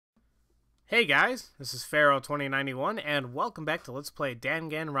Hey guys, this is Pharaoh 2091, and welcome back to Let's Play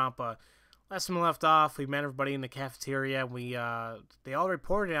Dangan Ronpa. Last time we left off, we met everybody in the cafeteria. They all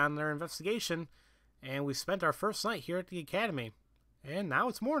reported on their investigation, and we spent our first night here at the academy. And now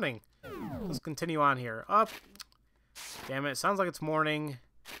it's morning. Let's continue on here. Damn it, sounds like it's morning,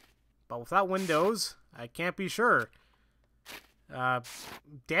 but without windows, I can't be sure. Damn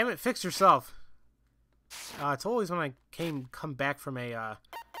it, fix yourself. It's always when I come back from a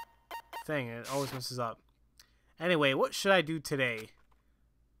thing, it always messes up. Anyway, what should I do today?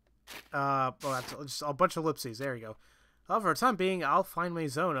 Well, that's just a bunch of ellipses. There you go. For the time being, I'll find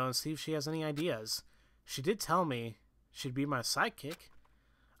Maizona and see if she has any ideas. She did tell me she'd be my sidekick.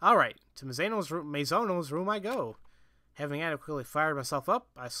 Alright, to Maizona's room I go. Having adequately fired myself up,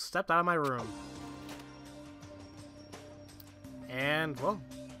 I stepped out of my room. And, well,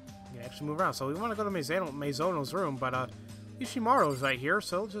 you can actually move around. So we want to go to Maizona's room, but, Ishimaru's right here,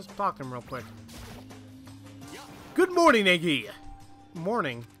 so let's just talk to him real quick. Good morning, Negi!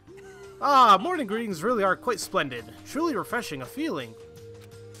 Morning. Morning greetings really are quite splendid. Truly refreshing a feeling.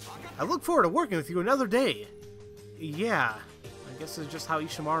 I look forward to working with you another day. Yeah, I guess it's just how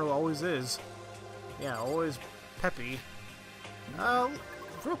Ishimaru always is. Yeah, always peppy. Real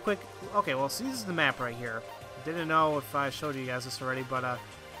quick. Okay, well, see, this is the map right here. Didn't know if I showed you guys this already, but,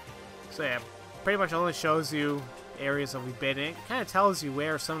 so yeah, pretty much only shows you areas that we've been in. It kind of tells you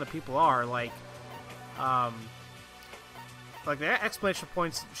where some of the people are, like the exclamation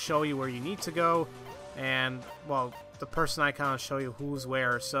points show you where you need to go, and, well, the person icon will show you who's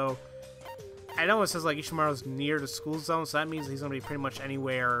where. So I know it says, like, Ishimaru's near the school zone, so that means he's going to be pretty much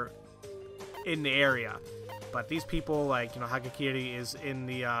anywhere in the area. But these people, like, you know, Hagakiri is in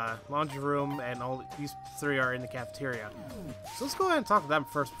the laundry room, and all these three are in the cafeteria. So let's go ahead and talk to them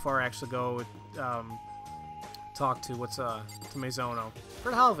first before I actually go talk to to Maizona, for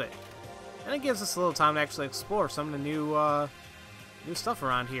the hell of it. And it gives us a little time to actually explore some of the new stuff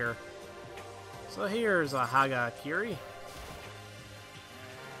around here. So here's Hagakiri.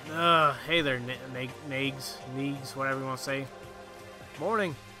 Hey there, Negs, whatever you want to say.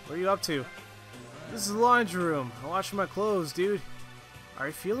 Morning. What are you up to? This is the laundry room. I'm washing my clothes, dude. Are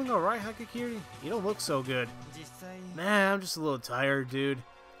you feeling alright, Hagakiri? You don't look so good. Nah, I'm just a little tired, dude.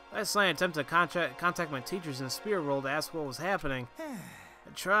 Last night I attempted to contact my teachers in the spirit world to ask what was happening.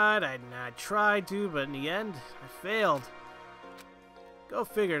 I tried to, but in the end, I failed. Go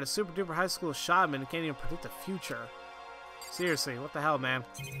figure, the super duper high school shaman can't even predict the future. Seriously, what the hell, man?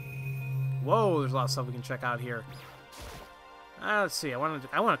 Whoa, there's a lot of stuff we can check out here. Let's see, I want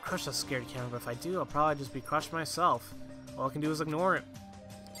to crush the scaredy cat, but if I do, I'll probably just be crushed myself. All I can do is ignore it.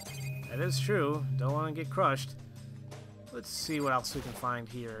 That is true, don't want to get crushed. Let's see what else we can find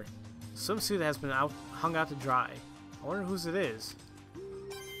here. Swimsuit that has been hung out to dry. I wonder whose it is.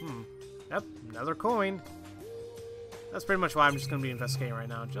 Yep, another coin. That's pretty much why I'm just going to be investigating right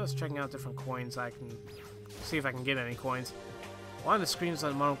now. Just checking out different coins. I can see if I can get any coins. One of the screens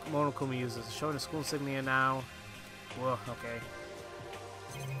that Monokumi uses. Showing the school insignia now. Whoa, okay.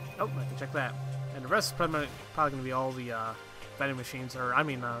 Oh, I can check that. And the rest is probably going to be all the vending machines, or I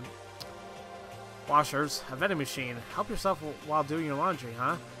mean, washers. A vending machine. Help yourself while doing your laundry,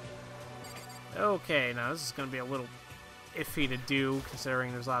 huh? Okay, now this is going to be a little iffy to do,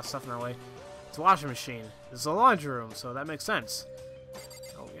 considering there's a lot of stuff in our way. It's a washing machine. This is a laundry room, so that makes sense.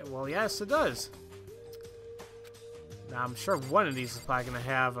 Okay, well, yes, it does. Now, I'm sure one of these is probably going to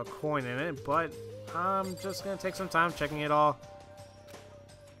have a coin in it, but I'm just going to take some time checking it all.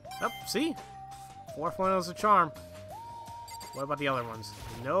 Oh, see? 4.0 is a charm. What about the other ones?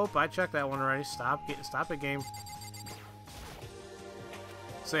 Nope, I checked that one already. Stop it, game.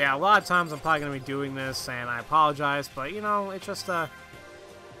 So yeah, a lot of times I'm probably going to be doing this, and I apologize, but, you know, it's just,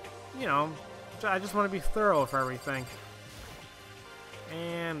 you know, I just want to be thorough for everything.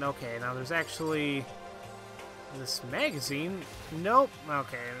 And, okay, now there's actually this magazine. Nope,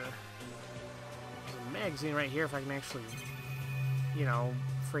 okay. There's a magazine right here if I can actually, you know,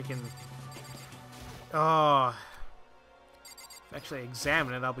 freaking, actually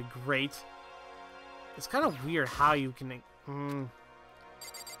examine it, that'll be great. It's kind of weird how you can,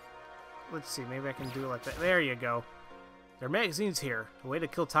 let's see, maybe I can do it like that. There you go. There are magazines here. A way to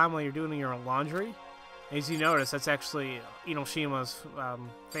kill time while you're doing your laundry. As you notice, that's actually Inoshima's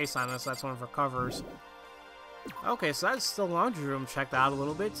face on this. That's one of her covers. Okay, so that's the laundry room checked out a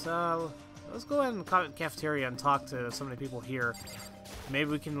little bit. Let's go ahead and call it cafeteria and talk to some of the people here.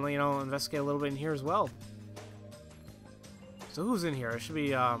 Maybe we can, you know, investigate a little bit in here as well. So who's in here? It should be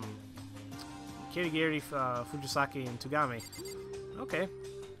Kirigiri, Fujisaki, and Tugami. Okay.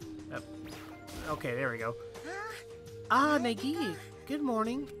 Yep. Okay, there we go. Negi, good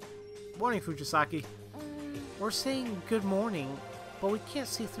morning. Morning, Fujisaki. We're saying good morning, but we can't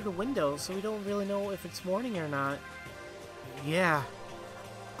see through the window, so we don't really know if it's morning or not. Yeah.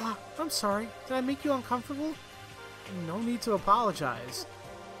 I'm sorry. Did I make you uncomfortable? No need to apologize.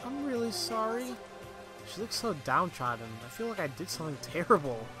 I'm really sorry. She looks so downtrodden. I feel like I did something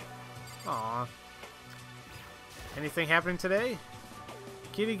terrible. Aw. Anything happening today?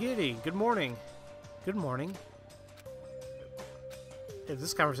 Kitty Giddy, good morning. Good morning. If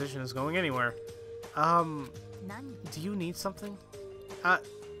this conversation is going anywhere. Do you need something?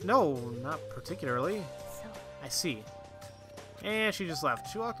 No, not particularly. I see. And she just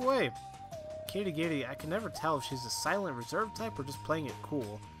left. She walked away. Kitty Giddy, I can never tell if she's a silent reserve type or just playing it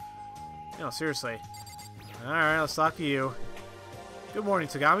cool. No, seriously. Alright, let's talk to you. Good morning,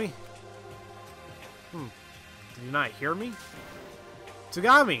 Tagami. Did you not hear me?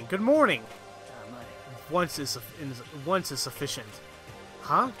 Tagami, good morning! Once is sufficient.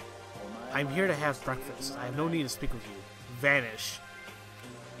 Huh? I'm here to have breakfast. I have no need to speak with you. Vanish.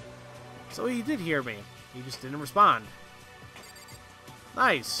 So he did hear me. He just didn't respond.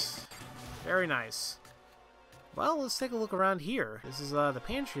 Nice. Very nice. Well, let's take a look around here. This is the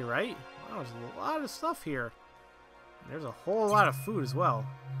pantry, right? Wow, there's a lot of stuff here. There's a whole lot of food as well.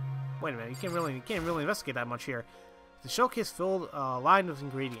 Wait a minute, you can't really investigate that much here. The showcase filled lined with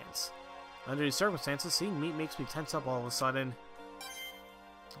ingredients. Under these circumstances, seeing meat makes me tense up all of a sudden.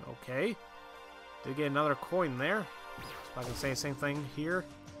 Okay. Did get another coin there. If I can say the same thing here.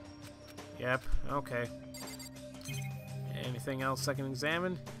 Yep, okay. Anything else I can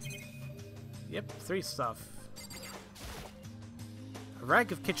examine? Yep, 3 stuff. A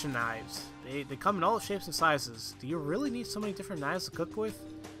rack of kitchen knives. They come in all shapes and sizes. Do you really need so many different knives to cook with?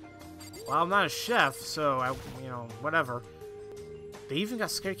 Well, I'm not a chef, so whatever. They even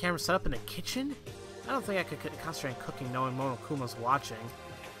got security cameras set up in the kitchen? I don't think I could concentrate on cooking knowing Monokuma's watching.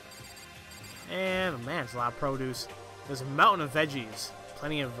 And, man, there's a lot of produce. There's a mountain of veggies.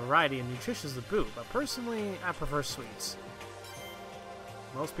 Plenty of variety and nutritious to boot, but personally, I prefer sweets.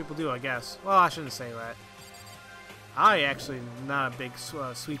 Most people do, I guess. Well, I shouldn't say that. I actually am not a big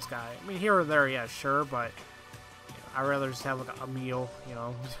sweets guy. I mean, here or there, yeah, sure, but I'd rather just have like a meal, you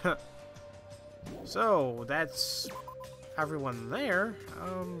know. So, that's everyone there.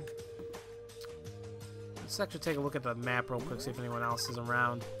 Let's actually take a look at the map real quick, see if anyone else is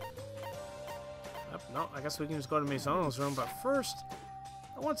around. No, I guess we can just go to Maizona's room, but first,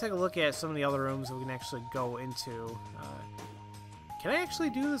 I want to take a look at some of the other rooms that we can actually go into. Can I actually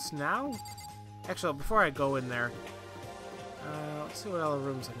do this now? Actually, before I go in there, let's see what other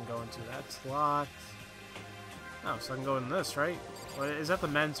rooms I can go into. That's locked. Oh, so I can go in this, right? Well, is that the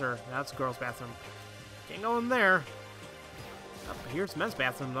men's or... That's the girls' bathroom. Can't go in there. Oh, here's the men's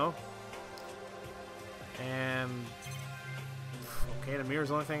bathroom, though. And... Okay, the mirror's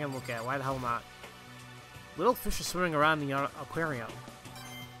the only thing I can look at. Why the hell not? Little fish are swimming around the aquarium.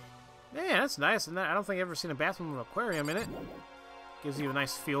 Man, that's nice. And I don't think I've ever seen a bathroom with an aquarium in it. Gives you a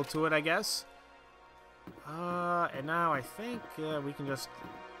nice feel to it, I guess. And now I think we can just...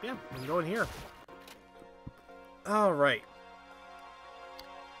 Yeah, we can go in here. Alright.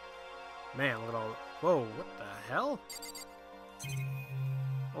 Man, look at all... Whoa, what the hell?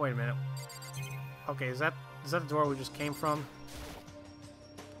 Oh, wait a minute. Okay, is that the door we just came from?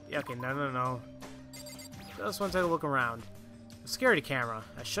 Yeah, okay, no. Just want to take a look around. A security camera.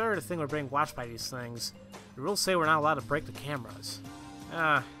 I shudder to think we're being watched by these things. The rules say we're not allowed to break the cameras.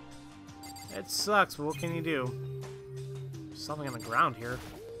 It sucks, but what can you do? There's something on the ground here.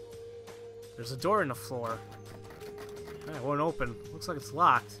 There's a door in the floor. It won't open. Looks like it's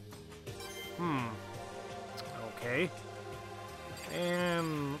locked. Okay.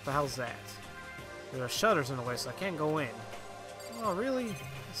 And what the hell's that? There are shutters in the way, so I can't go in. Oh, really? This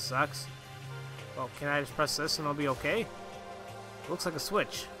sucks. Well, can I just press this and I'll be okay? Looks like a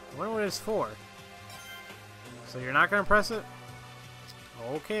switch. I wonder what it's for. So you're not gonna press it?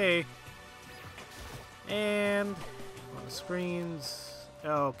 Okay. And on the screens.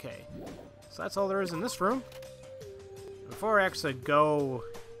 Okay. So that's all there is in this room. Before I actually go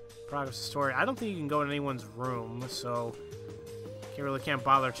progress the story, I don't think you can go in anyone's room, so can't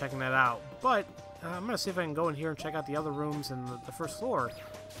bother checking that out. But I'm gonna see if I can go in here and check out the other rooms in the first floor.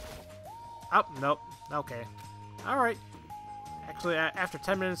 Oh, nope. Okay. Alright. Actually, after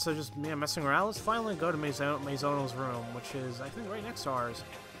 10 minutes of just messing around, let's finally go to Maizona's room, which is, I think, right next to ours.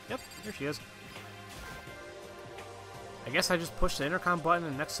 Yep, here she is. I guess I just pushed the intercom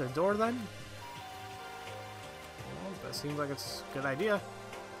button next to the door, then? Well, that seems like it's a good idea.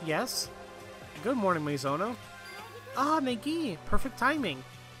 Yes? Good morning, Maizona. Ah, Negi! Perfect timing.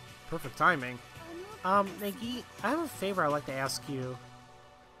 Perfect timing. Negi, I have a favor I'd like to ask you.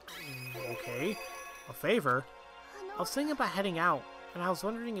 A favor? I was thinking about heading out, and I was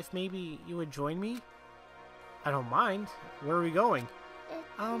wondering if maybe you would join me? I don't mind. Where are we going?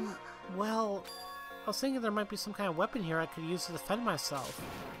 Well, I was thinking there might be some kind of weapon here I could use to defend myself.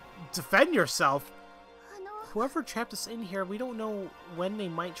 Defend yourself? Whoever trapped us in here, we don't know when they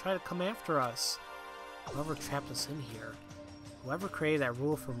might try to come after us. Whoever trapped us in here, whoever created that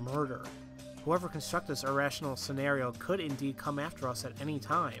rule for murder, whoever constructed this irrational scenario could indeed come after us at any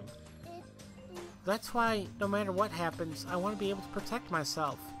time. That's why, no matter what happens, I want to be able to protect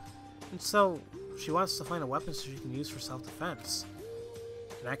myself. And so, she wants to find a weapon so she can use for self-defense.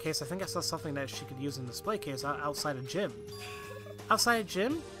 In that case, I think I saw something that she could use in the display case outside a gym. Outside a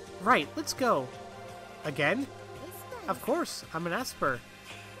gym? Right, let's go. Again? Of course, I'm an Esper.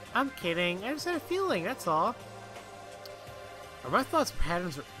 I'm kidding, I just had a feeling, that's all. Are my thought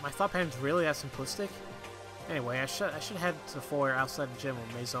patterns really that simplistic? Anyway, I should head to the foyer outside the gym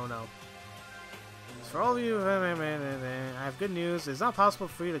with Maizona. For all of you, I have good news. It's not possible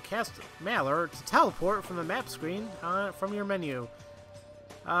for you to cast Malor to teleport from the map screen from your menu.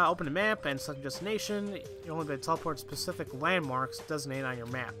 Open the map and select your destination. You're only able to teleport to specific landmarks designated on your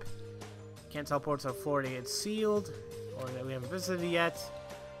map. Can't teleport to a floor that it's sealed or that we haven't visited yet.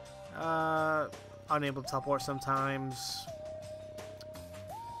 Unable to teleport sometimes.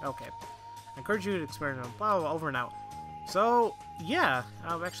 Okay. I encourage you to experiment over and out. So, yeah.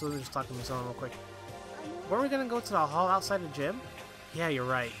 Actually, let me just talk to Maizona real quick. Weren't we gonna go to the hall outside the gym? Yeah, you're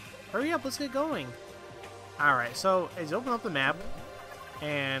right. Hurry up, let's get going. Alright, so as you open up the map,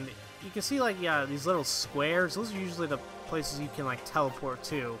 and you can see like, yeah, these little squares. Those are usually the places you can like teleport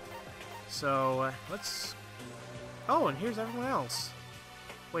to. So, let's... Oh, and here's everyone else.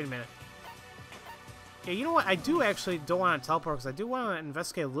 Wait a minute. Yeah, you know what? I do actually don't want to teleport because I do want to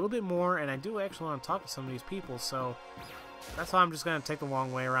investigate a little bit more, and I do actually want to talk to some of these people, so that's why I'm just going to take the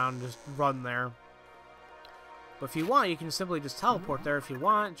long way around and just run there. But if you want, you can simply just teleport there if you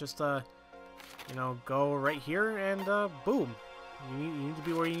want. Just, you know, go right here and, boom. You need to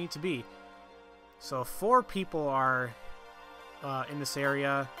be where you need to be. So 4 people are in this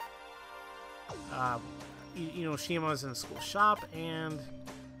area. You know, Shima's in the school shop, and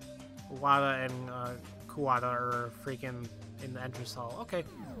Wada and Kuwata are freaking in the entrance hall. Okay.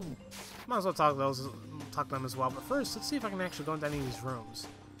 Might as well talk to them as well. But first, let's see if I can actually go into any of these rooms.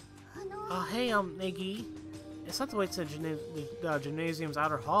 Hey, Negi. It's not the way to the gymnasium's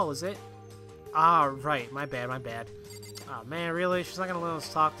outer hall, is it? Ah, right. My bad, my bad. Oh, man, really? She's not gonna let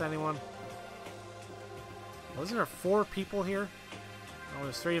us talk to anyone? Wasn't there 4 people here? Oh,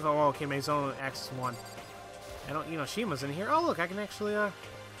 there's 3 of them. Oh, okay, Maizona acts as 1. I don't, you know, Shima's in here. Oh, look, I can actually,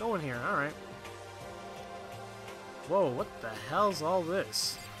 go in here. Alright. Whoa, what the hell's all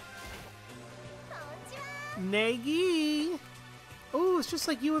this? Negi! Ooh, it's just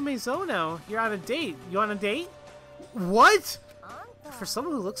like you and Maizona. You're on a date. You on a date? What? For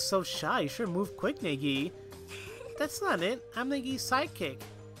someone who looks so shy, you should move quick, Negi. That's not it. I'm Negi's sidekick.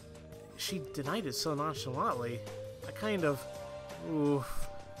 She denied it so nonchalantly. I kind of... Oof.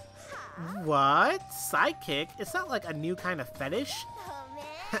 What? Sidekick? It's not like a new kind of fetish.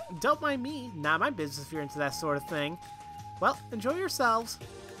 Don't mind me. Not my business if you're into that sort of thing. Well, enjoy yourselves.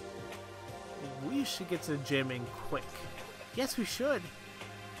 We should get to the gym in quick. Yes, we should.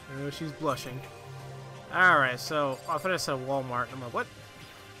 Oh, she's blushing. Alright, so... Oh, I thought I said Walmart. I'm like, what?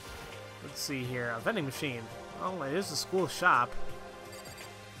 Let's see here. A vending machine. Oh, it is a school shop.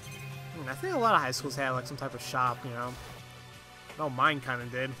 I think a lot of high schools have like some type of shop, you know. Oh, mine kind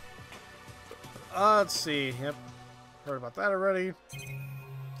of did. Let's see. Yep. Heard about that already.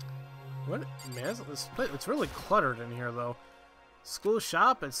 What? Man, it's really cluttered in here, though. School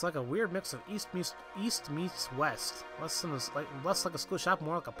shop, it's like a weird mix of East meets West. Less like a school shop,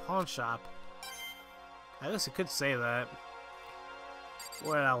 more like a pawn shop. I guess you could say that.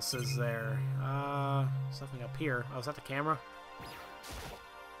 What else is there? Something up here. Oh, is that the camera?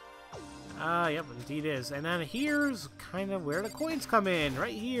 Yep, indeed is. And then here's kind of where the coins come in,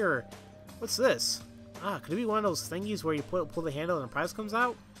 right here. What's this? Could it be one of those thingies where you pull the handle and the prize comes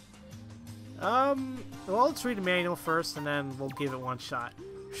out? Well, let's read the manual first, and then we'll give it one shot.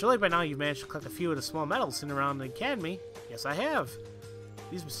 Surely by now you've managed to collect a few of the small medals sitting around the academy. Yes, I have.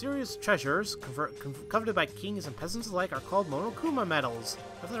 These mysterious treasures, coveted by kings and peasants alike, are called Monokuma medals.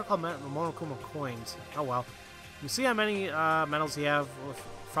 I thought they were called Monokuma coins. Oh well. You see how many medals you have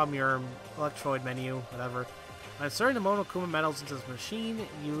from your Electroid menu, whatever. By inserting the Monokuma medals into this machine,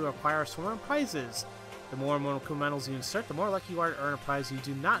 you acquire swarm prizes. The more Monokuma medals you insert, the more likely you are to earn a prize you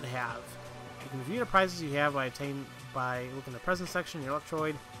do not have. You can review the prizes you have by looking at the present section in your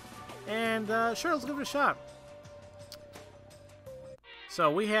Electroid. And sure, let's give it a shot. So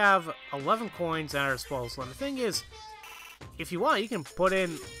we have 11 coins at our disposal. And the thing is, if you want, you can put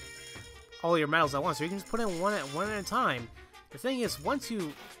in all your medals at once, or you can just put in one at a time. The thing is, as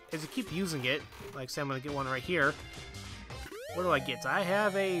you keep using it, like say I'm gonna get one right here. What do I get?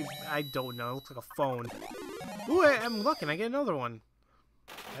 I don't know. It looks like a phone. Ooh, I'm lucky. I get another one.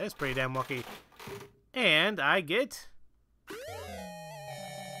 That is pretty damn lucky. And I get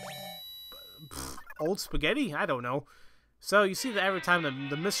old spaghetti? I don't know. So you see that every time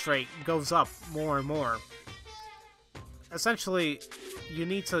the miss rate goes up more and more. Essentially, you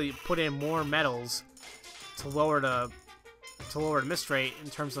need to put in more medals to lower the miss rate in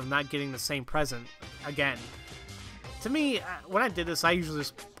terms of not getting the same present again. To me, when I did this, I usually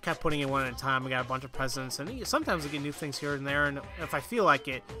just kept putting in one at a time. I got a bunch of presents, and sometimes I get new things here and there, and if I feel like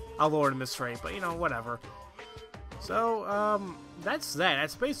it, I'll lower the miss rate, but you know, whatever. So, that's that.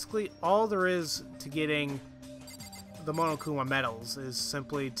 That's basically all there is to getting the Monokuma medals, is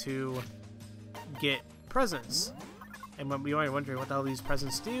simply to get presents. And you might be wondering what the hell these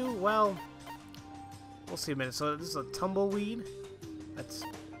presents do. Well, we'll see in a minute. So this is a tumbleweed. That's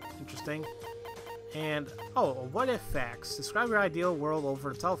interesting. And, oh, what if facts? Describe your ideal world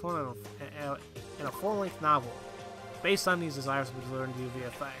over the telephone in a full-length novel. Based on these desires will be delivered to you via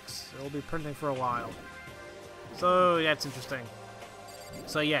fax. It will be printing for a while. So, yeah, it's interesting.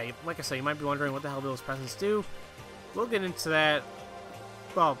 So, yeah, like I said, you might be wondering what the hell those presents do. We'll get into that,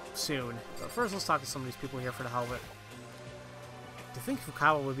 well, soon. But first, let's talk to some of these people here for the hell of it. To think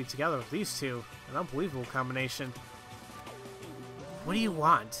Fukawa would be together with these two, an unbelievable combination. What do you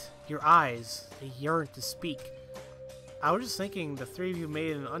want? Your eyes, they yearn to speak. I was just thinking the three of you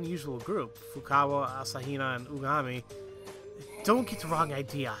made an unusual group, Fukawa, Asahina, and Ugami. Don't get the wrong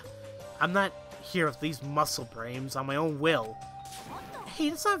idea. I'm not here with these muscle brains on my own will. Hey,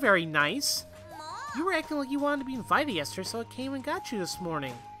 that's not very nice. You were acting like you wanted to be invited yesterday, so I came and got you this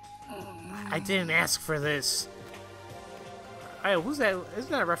morning. I didn't ask for this. Who's that? Isn't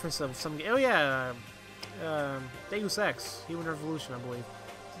that a reference of some... Oh, yeah. Deus Ex. Human Revolution, I believe.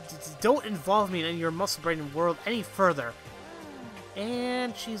 Don't involve me in your muscle brain world any further.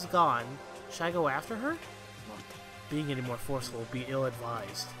 And she's gone. Should I go after her? Being any more forceful would be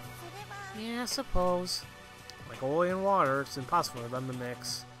ill-advised. Yeah, I suppose. Like oil and water, it's impossible for them to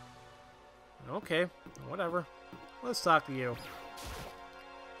mix. Okay, whatever. Let's talk to you.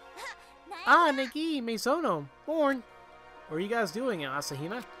 Ah, Negi, Maizona, Born. What are you guys doing,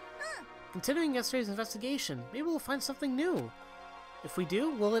 Asahina? Continuing yesterday's investigation. Maybe we'll find something new. If we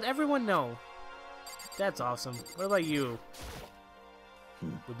do, we'll let everyone know. That's awesome. What about you?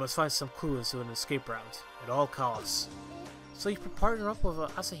 We must find some clues to an escape route, at all costs. So you partner up with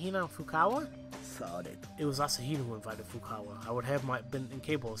Asahina and Fukawa? It was Asahina who invited Fukawa. I would have been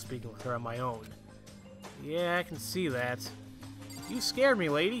incapable of speaking with her on my own. Yeah, I can see that. You scared me,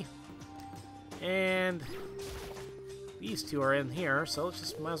 lady. And these two are in here, so let's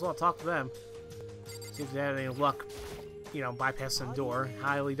just might as well talk to them. See if they had any luck, you know, bypassing the door.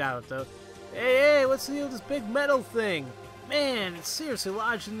 Highly doubt it, though. Hey, what's the deal with this big metal thing? Man, it's seriously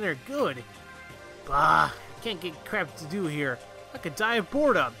lodged in there good. Bah, I can't get crap to do here. I could die of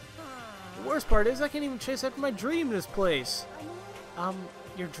boredom. The worst part is I can't even chase after my dream in this place.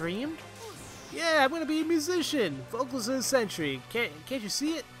 Your dream? Yeah, I'm gonna be a musician. Vocalist of the century. Can't you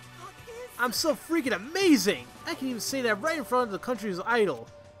see it? I'm so freaking amazing! I can even say that right in front of the country's idol.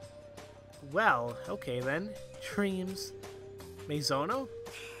 Well, okay then. Dreams. Maizona?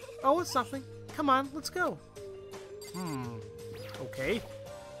 Oh, it's nothing. Come on, let's go. Okay.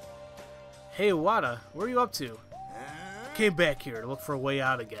 Hey, Wada, where are you up to? Came back here to look for a way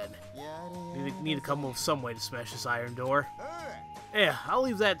out again. Need to come up with some way to smash this iron door. Yeah, I'll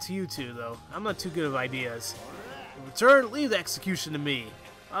leave that to you two, though. I'm not too good of ideas. In return, leave the execution to me.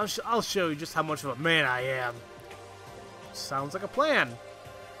 I'll show you just how much of a man I am. Sounds like a plan.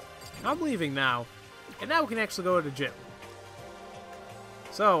 I'm leaving now. And now we can actually go to the gym.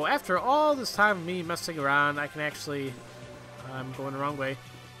 So, after all this time of me messing around, I can actually... I'm going the wrong way.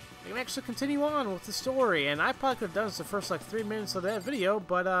 I can actually continue on with the story. And I probably could have done this the first, like, 3 minutes of that video.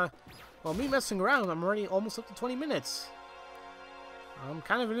 But, well, me messing around, I'm already almost up to 20 minutes. I'm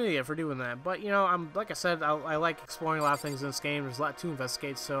kind of an idiot for doing that, but, you know, like I said, I like exploring a lot of things in this game. There's a lot to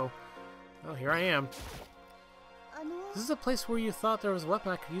investigate, so, well, here I am. This is a place where you thought there was a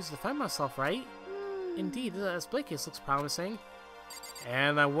weapon I could use to defend myself, right? Indeed, this blade case looks promising.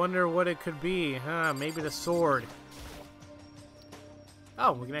 And I wonder what it could be, huh? Maybe the sword.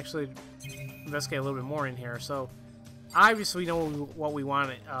 Oh, we can actually investigate a little bit more in here, so, obviously we know what we want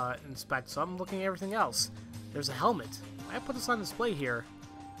to inspect, so I'm looking at everything else. There's a helmet. I put this on display here.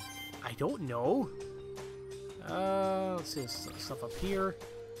 I don't know. Let's see, stuff up here.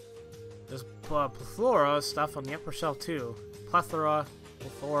 There's plethora of stuff on the upper shelf too. Plethora.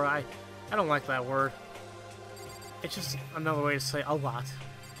 I don't like that word. It's just another way to say a lot.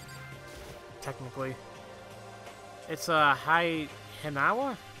 Technically. It's a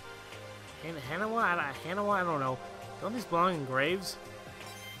Hanawa? Hanawa? I don't know. Don't these belong in graves?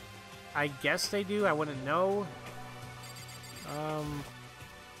 I guess they do. I wouldn't know.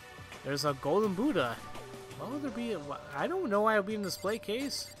 There's a golden Buddha. Why would there be? I don't know why it would be in a display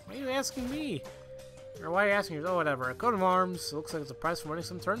case. Why are you asking me? Or why are you asking? Oh, whatever. A coat of arms. It looks like it's a prize for winning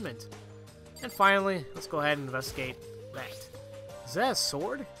some tournament. And finally, let's go ahead and investigate that. Is that a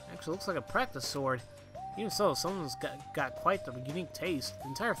sword? Actually, looks like a practice sword. Even so, someone's got quite the unique taste. The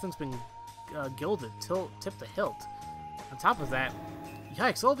entire thing's been gilded, tip to hilt. On top of that,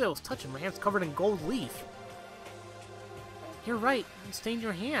 yikes! All of it was touching. My hand's covered in gold leaf. You're right. You stained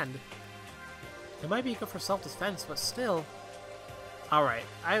your hand. It might be good for self-defense, but still. Alright,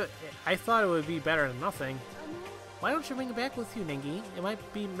 I thought it would be better than nothing. Why don't you bring it back with you, Ningi? It might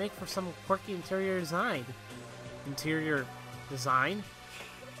make for some quirky interior design. Interior design?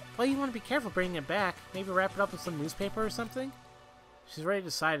 Well, you want to be careful bringing it back. Maybe wrap it up in some newspaper or something? She's already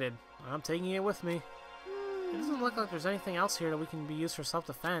decided. I'm taking it with me. It doesn't look like there's anything else here that we can be used for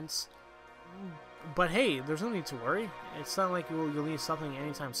self-defense. But hey, there's no need to worry. It's not like you'll need something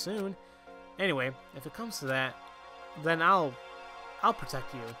anytime soon. Anyway, if it comes to that, then I'll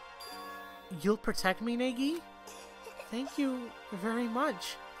protect you. You'll protect me, Negi? Thank you very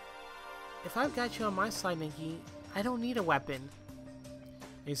much. If I've got you on my side, Negi, I don't need a weapon.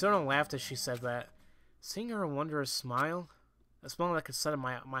 Maizona laughed as she said that. Seeing her wondrous smile, a smile that could set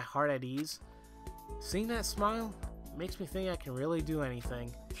my heart at ease. Seeing that smile makes me think I can really do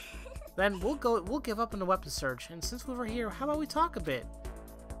anything. Then we'll give up on the weapon search, and since we were here, how about we talk a bit?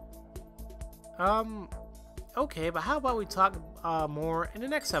 Okay, but how about we talk more in the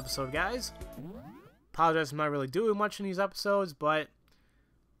next episode, guys? Apologize, I'm not really doing much in these episodes, but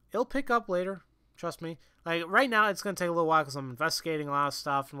it'll pick up later. Trust me. Like, right now, it's going to take a little while because I'm investigating a lot of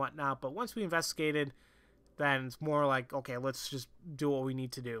stuff and whatnot, but once we investigated, then it's more like, okay, let's just do what we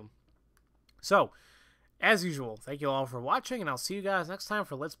need to do. So, as usual, thank you all for watching, and I'll see you guys next time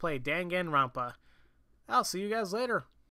for Let's Play Dangan Ronpa. I'll see you guys later.